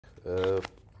Uh,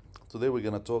 Today we're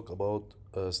gonna talk about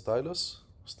Stylus.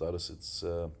 Stylus, it's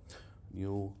a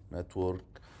new network.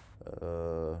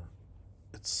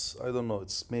 It's, I don't know,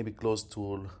 it's maybe close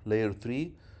to layer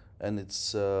 3, and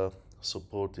it's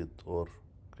supported or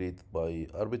created by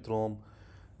Arbitrum.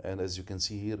 And as you can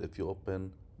see here, if you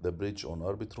open the bridge on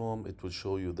Arbitrum, it will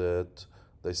show you that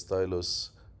the Stylus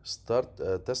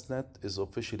testnet is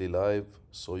officially live,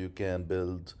 so you can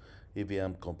build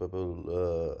EVM compatible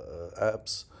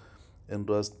apps in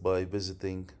Rust by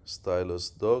visiting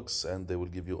Stylus docs, and they will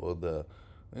give you all the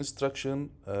instruction.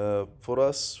 For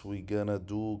us, we're gonna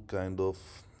do kind of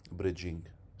bridging,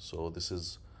 so this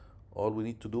is all we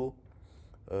need to do.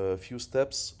 A few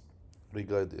steps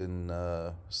regarding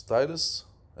Stylus,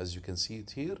 as you can see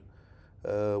it here.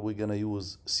 We're gonna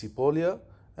use Sepolia,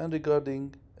 and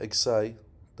regarding XAI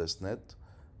testnet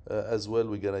as well,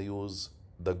 we're gonna use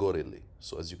the Gorilla.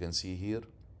 So as you can see here,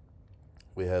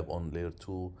 we have on layer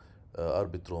 2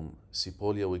 Arbitrum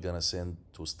Sepolia we're gonna send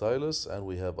to Stylus, and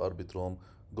we have Arbitrum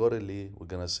Gorilla we're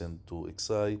gonna send to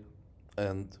XAI,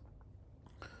 and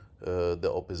the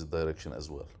opposite direction as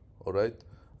well. All right,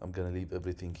 I'm gonna leave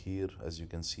everything here, as you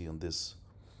can see on this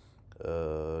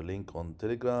link on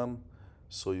Telegram,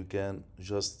 so you can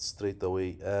just straight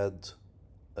away add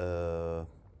to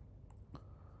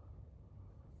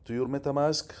your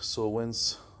MetaMask. So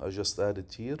once I just add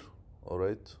it here, all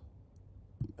right,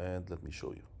 and let me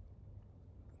show you.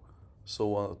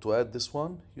 So to add this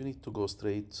one, you need to go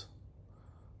straight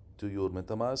to your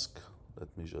MetaMask.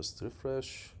 Let me just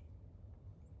refresh.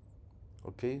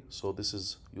 Okay, so this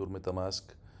is your MetaMask.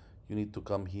 You need to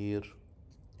come here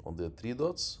on the 3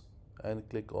 dots and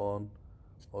click on,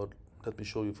 or let me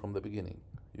show you from the beginning.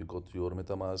 You go to your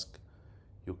MetaMask,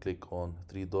 you click on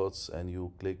 3 dots and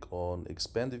you click on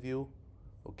expand view.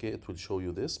 Okay, it will show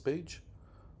you this page,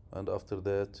 and after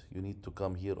that you need to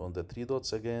come here on the 3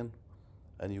 dots again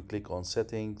and you click on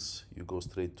settings. You go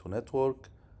straight to network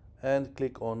and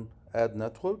click on add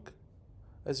network.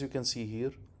 As you can see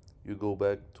here, you go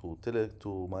back to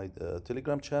my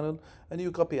Telegram channel and you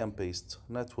copy and paste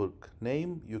network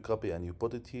name. You copy and you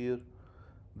put it here.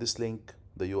 This link,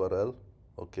 the URL,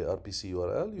 okay, RPC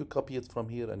URL, you copy it from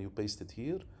here and you paste it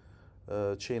here.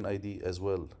 Chain ID as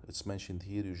well, it's mentioned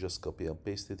here. You just copy and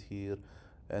paste it here.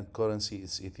 And currency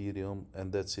is Ethereum,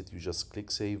 and that's it. You just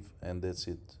click save and that's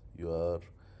it. You are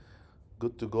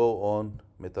good to go on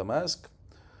MetaMask.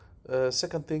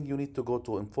 Second thing, you need to go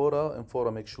to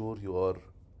Infora. Make sure you are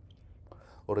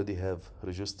already have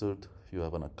registered, you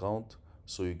have an account,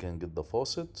 so you can get the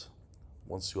faucet.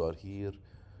 Once you are here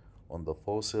on the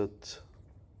faucet,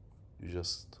 you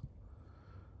just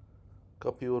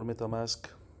copy your MetaMask,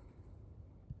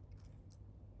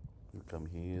 you come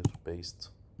here, paste,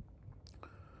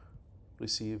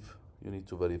 receive. You need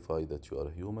to verify that you are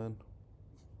a human.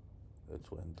 It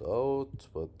went out,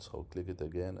 but I'll click it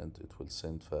again and it will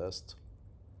send fast.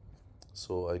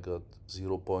 So I got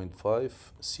 0.5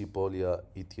 Sepolia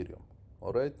Ethereum.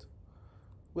 All right,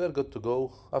 we are good to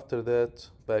go. After that,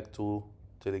 back to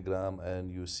Telegram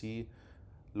and you see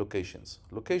locations.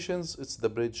 Locations, it's the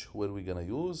bridge where we're gonna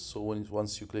use. So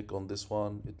once you click on this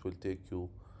one, it will take you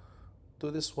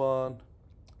to this one.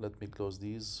 Let me close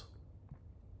these.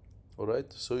 All right,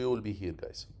 so you will be here,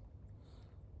 guys.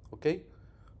 Okay,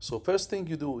 so first thing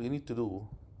you need to do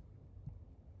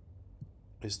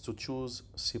is to choose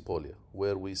Sepolia,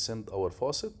 where we send our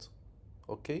faucet.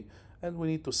 Okay, and we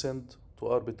need to send to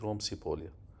Arbitrum Sepolia.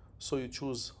 So you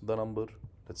choose the number,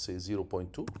 let's say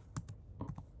 0.2.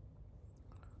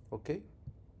 okay,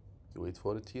 you wait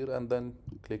for it here and then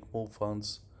click move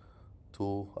funds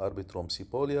to Arbitrum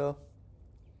Sepolia.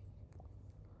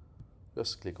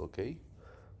 Just click OK,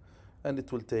 and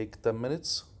it will take 10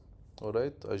 minutes. All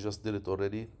right, I just did it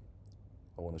already.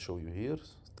 I want to show you here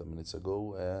 10 minutes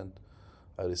ago, and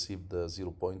I received the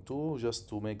 0.2 just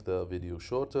to make the video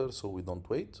shorter so we don't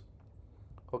wait.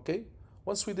 Okay,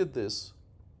 once we did this,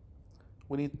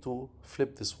 we need to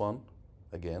flip this one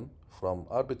again from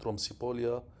Arbitrum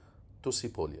Sepolia to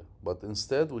Sepolia, but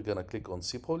instead we're gonna click on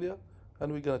Sepolia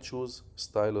and we're gonna choose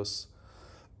Stylus,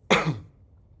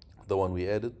 the one we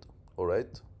added. All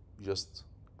right, just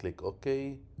click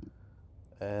OK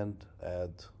and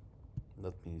add.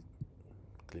 Let me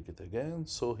click it again.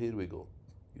 So here we go.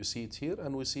 You see it here,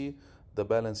 and we see the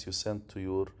balance you sent to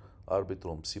your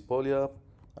Arbitrum Sepolia.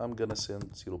 I'm gonna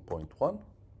send 0.1.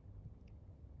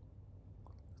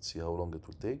 Let's see how long it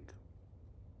will take.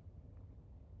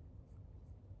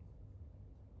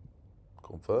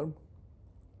 Confirm.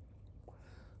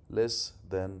 Less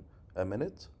than a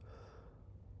minute.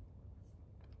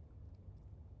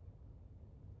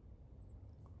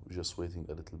 We're just waiting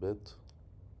a little bit.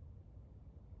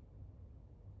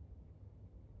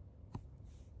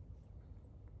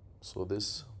 So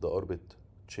this, the Orbit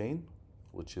chain,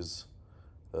 which is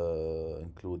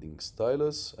including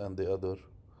Stylus and the other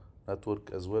network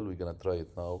as well. We're gonna try it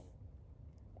now,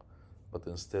 but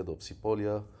instead of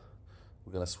Sepolia,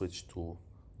 we're gonna switch to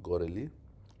Gorilla.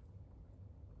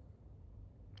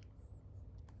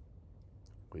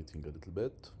 Waiting a little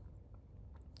bit,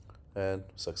 and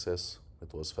success,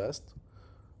 it was fast.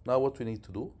 Now what we need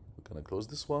to do, we're gonna close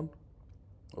this one.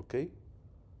 Okay,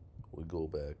 we go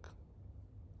back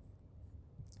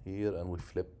here and we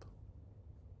flip.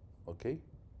 Okay,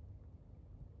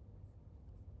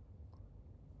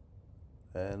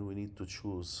 and we need to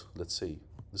choose, let's say,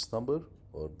 this number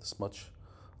or this much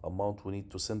amount. We need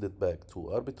to send it back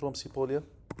to Arbitrum Sepolia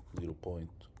 0.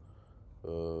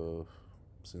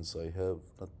 Since I have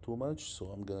not too much,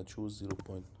 so I'm gonna choose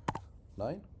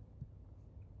 0.9.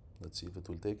 Let's see if it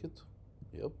will take it.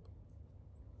 Yep.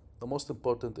 The most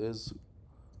important is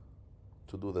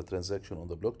to do the transaction on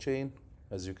the blockchain.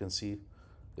 As you can see,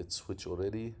 it's switched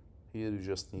already. Here you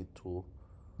just need to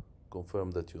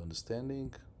confirm that you're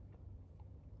understanding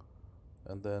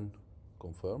and then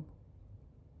confirm.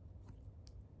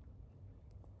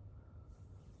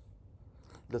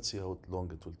 Let's see how long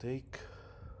it will take.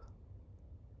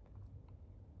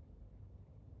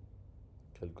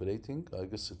 Calculating. I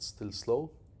guess it's still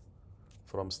slow.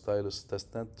 From Stylus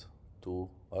Testnet to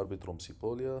Arbitrum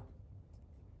Sepolia.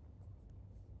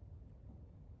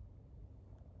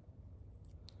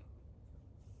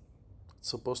 It's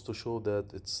supposed to show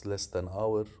that it's less than an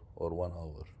hour or 1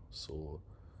 hour. So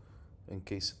in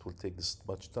case it will take this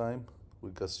much time,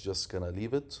 we're just gonna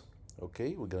leave it.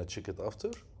 Okay, we're gonna check it after.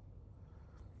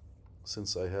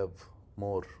 Since I have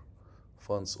more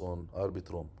funds on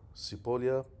Arbitrum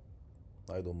Sepolia,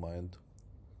 I don't mind.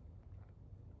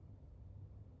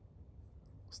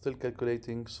 Still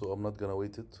calculating, so I'm not gonna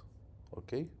wait it.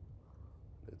 Okay,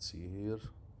 let's see here.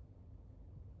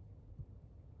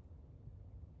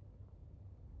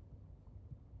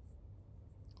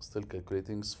 Still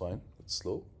calculating, it's fine, it's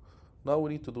slow. Now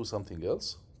we need to do something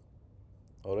else.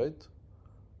 All right,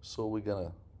 so we're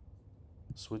gonna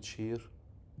switch here,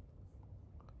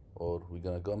 or we're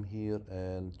gonna come here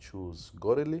and choose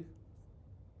Gorilla.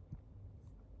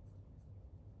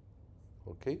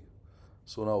 Okay,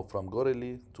 so now from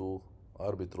Gorilla to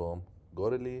Arbitrum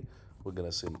Gorilla, we're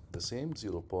gonna send the same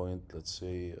 0. Let's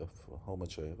say how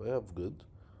much I have. I have good,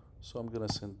 so I'm gonna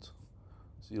send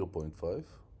 0.5.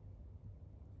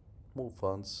 Move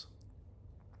funds.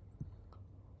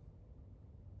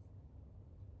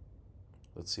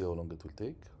 Let's see how long it will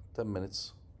take. 10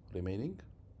 minutes remaining.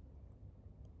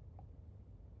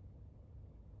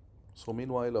 So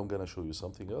meanwhile, I'm gonna show you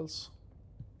something else.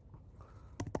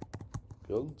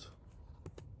 Guild.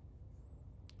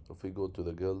 If we go to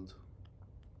the guild,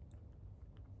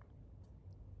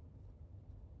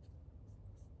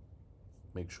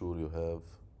 make sure you have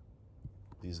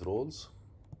these roles.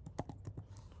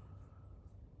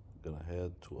 Gonna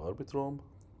head to Arbitrum.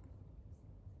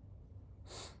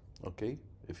 Okay,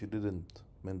 if you didn't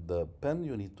mint the pen,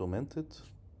 you need to mint it.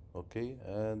 Okay,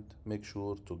 and make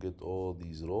sure to get all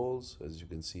these roles. As you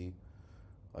can see,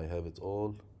 I have it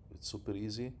all. It's super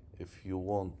easy. If you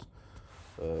want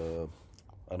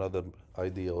another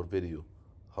idea or video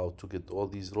how to get all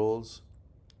these roles,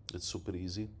 it's super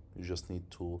easy. You just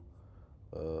need to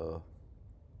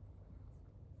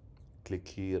click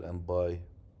here and buy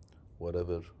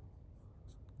whatever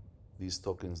these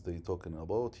tokens they're talking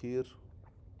about here.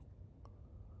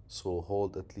 So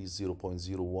hold at least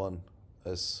 0.01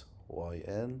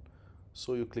 SYN.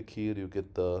 So you click here, you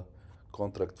get the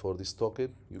contract for this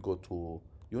token. You go to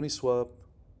Uniswap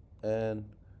and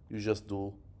you just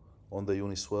do on the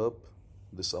Uniswap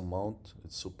this amount.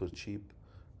 It's super cheap,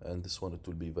 and this one it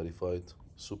will be verified.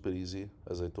 Super easy,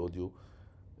 as I told you.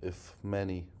 If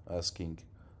many asking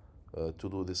to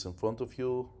do this in front of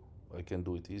you, I can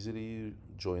do it easily.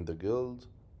 Join the guild,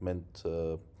 mint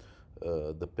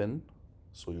the pin,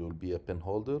 so you will be a pin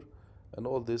holder, and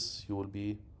all this you will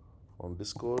be on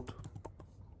Discord.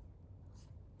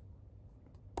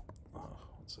 1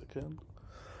 second.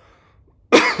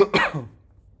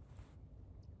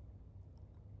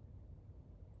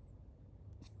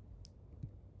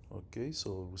 Okay,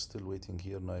 so we're still waiting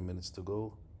here, 9 minutes to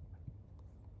go.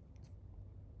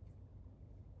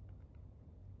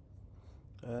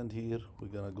 And here we're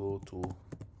gonna go to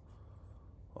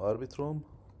Arbitrum.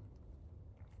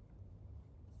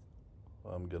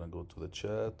 I'm gonna go to the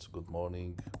chat. Good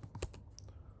morning.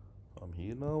 I'm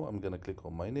here now. I'm gonna click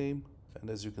on my name, and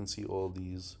as you can see, all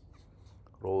these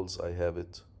roles I have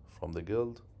it from the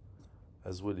guild.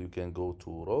 As well, you can go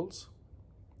to roles.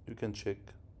 You can check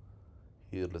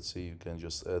here, let's say you can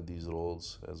just add these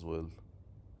roles as well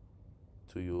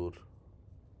to your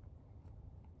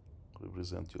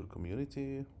represent your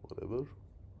community, whatever.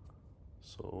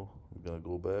 So I'm gonna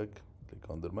go back, click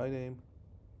under my name,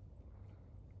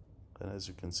 and as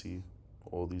you can see,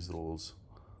 all these roles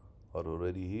are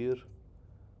already here.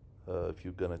 If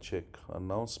you're gonna check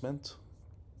announcement,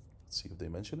 let's see if they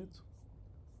mention it.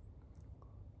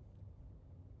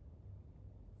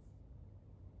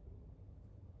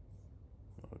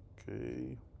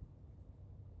 Okay.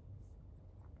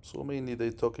 So mainly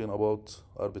they're talking about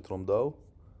Arbitrum DAO.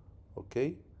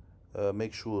 Okay.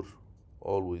 Make sure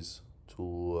always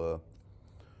to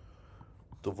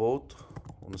vote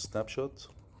on a snapshot.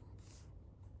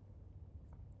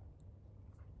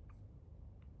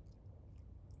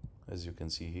 As you can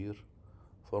see here,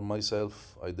 for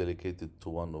myself, I delegated to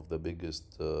one of the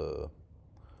biggest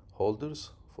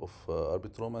holders of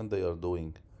Arbitrum, and they are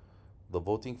doing the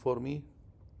voting for me.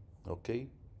 Okay,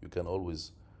 you can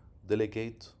always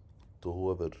delegate to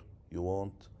whoever you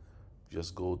want.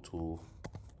 Just go to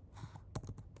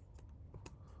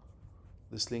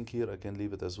this link here, I can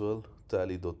leave it as well,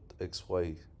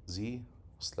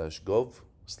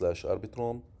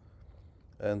 tally.xyz/gov/arbitrum.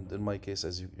 And in my case,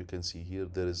 as you can see here,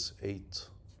 there is 8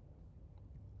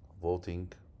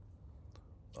 voting.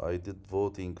 I did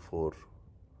voting for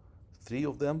 3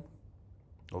 of them,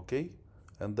 okay?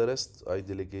 And the rest, I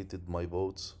delegated my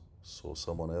votes so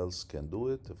someone else can do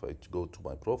it. If I go to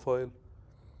my profile,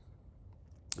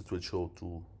 it will show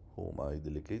to whom I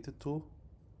delegated to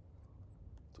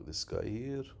this guy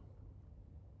here.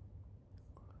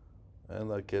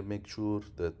 And I can make sure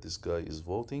that this guy is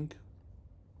voting.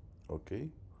 Okay,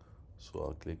 so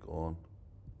I'll click on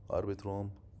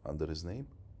Arbitrum under his name.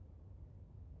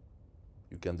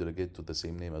 You can delegate to the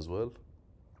same name as well.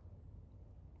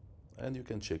 And you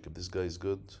can check if this guy is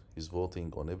good. He's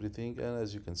voting on everything, and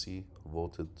as you can see,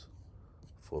 voted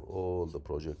for all the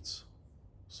projects.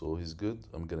 So he's good.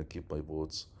 I'm gonna keep my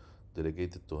votes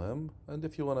delegated to him. And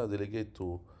if you wanna delegate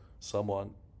to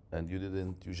someone and you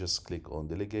didn't, you just click on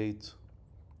delegate.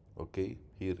 Okay,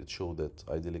 here it showed that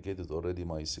I delegated already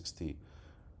my 60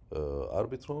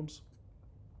 Arbitrums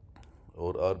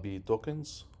or RB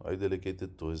tokens. I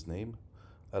delegated to his name,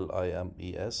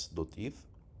 limes.eth,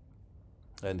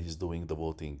 and he's doing the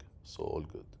voting, so all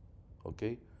good.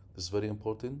 Okay, this is very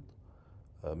important.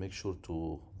 Make sure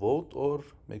to vote, or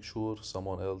make sure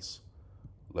someone else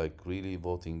like really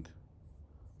voting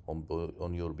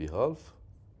on your behalf.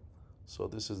 So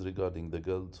this is regarding the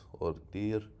guild or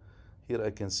clear. Here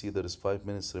I can see there is 5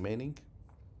 minutes remaining.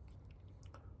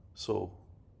 So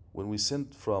when we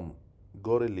send from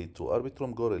Gorilla to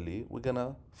Arbitrum Gorilla, we're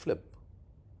gonna flip.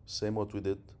 Same what we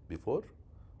did before.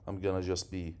 I'm gonna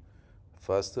just be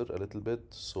faster a little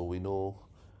bit so we know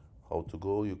how to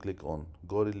go. You click on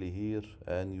Gorilla here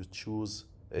and you choose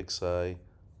XAI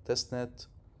Testnet,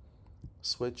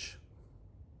 switch.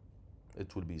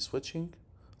 It will be switching.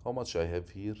 How much I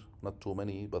have here? Not too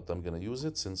many, but I'm gonna use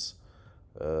it since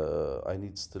I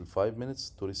need still 5 minutes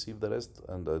to receive the rest,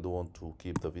 and I don't want to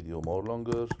keep the video more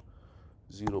longer.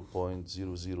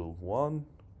 0.001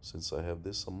 since I have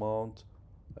this amount,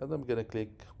 and I'm gonna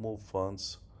click move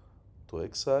funds to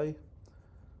XI.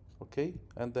 Okay,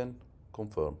 and then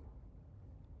confirm.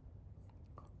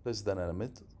 Less than a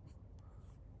minute.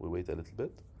 We wait a little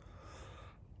bit.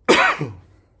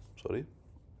 Sorry.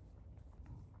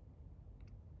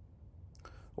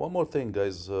 One more thing,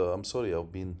 guys. I'm sorry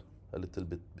I've been a little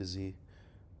bit busy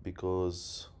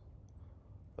because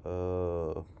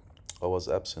I was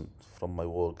absent from my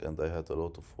work and I had a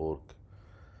lot of work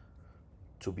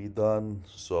to be done,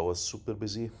 so I was super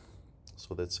busy.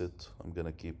 So that's it. I'm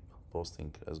gonna keep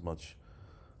posting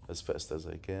as fast as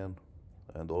I can,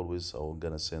 and always I'm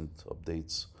gonna send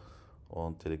updates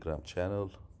on Telegram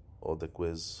channel, all the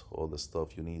quiz, all the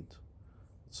stuff you need.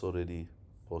 It's already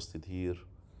posted here,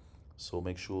 so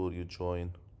make sure you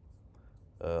join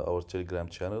our Telegram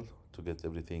channel to get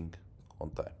everything on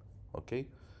time. Okay,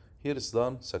 here it's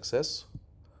done, success.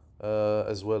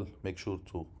 As well, make sure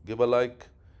to give a like,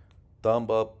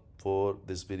 thumb up for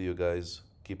this video, guys.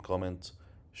 Keep comment,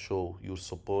 show your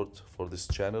support for this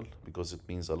channel because it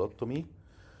means a lot to me.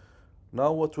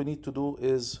 Now what we need to do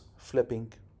is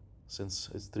flipping. Since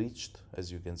it's reached,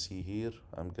 as you can see here,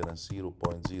 I'm gonna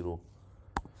 0.01.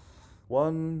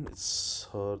 It's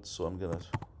hard, so I'm gonna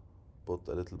put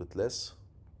a little bit less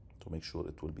to make sure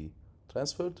it will be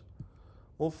transferred.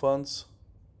 Move funds.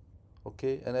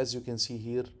 Okay, and as you can see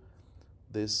here,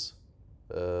 this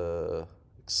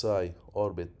XAI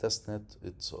Orbit testnet,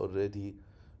 it's already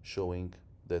showing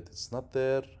that it's not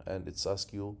there, and it's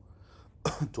asked you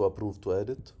to approve to add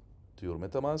it to your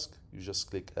MetaMask. You just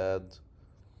click add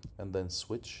and then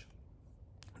switch.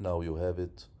 Now you have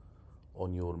it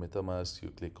on your MetaMask. You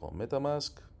click on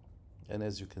MetaMask, and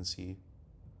as you can see,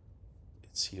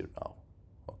 it's here now.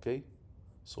 Okay,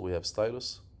 so we have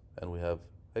Stylus and we have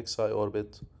XAI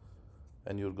Orbit,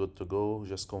 and you're good to go.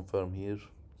 Just confirm here.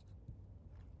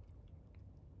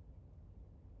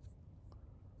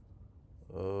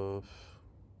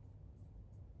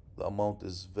 The amount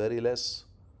is very less,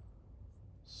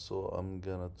 so I'm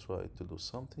gonna try to do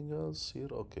something else here.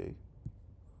 Okay,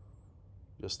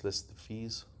 just less the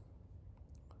fees.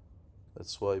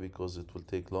 That's why, because it will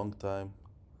take long time.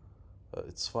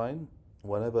 It's fine.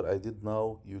 Whenever I did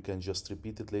now, you can just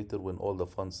repeat it later when all the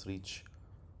funds reach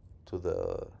to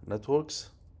the networks.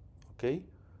 Okay,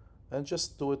 and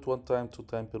just do it 1 time, 2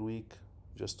 times per week,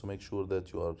 just to make sure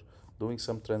that you are doing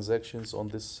some transactions on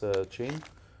this chain.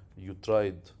 You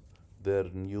tried their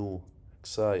new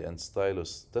XAI and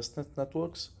Stylus testnet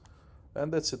networks,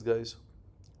 and that's it, guys.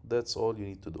 That's all you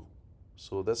need to do.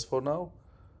 So that's for now.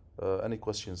 Any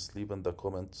questions, leave in the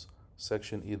comments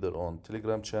section, either on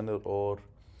Telegram channel or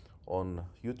on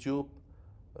YouTube.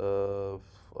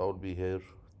 I'll be here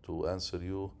to answer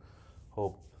you.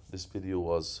 Hope this video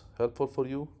was helpful for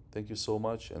you. Thank you so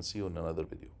much, and see you in another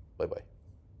video. Bye bye.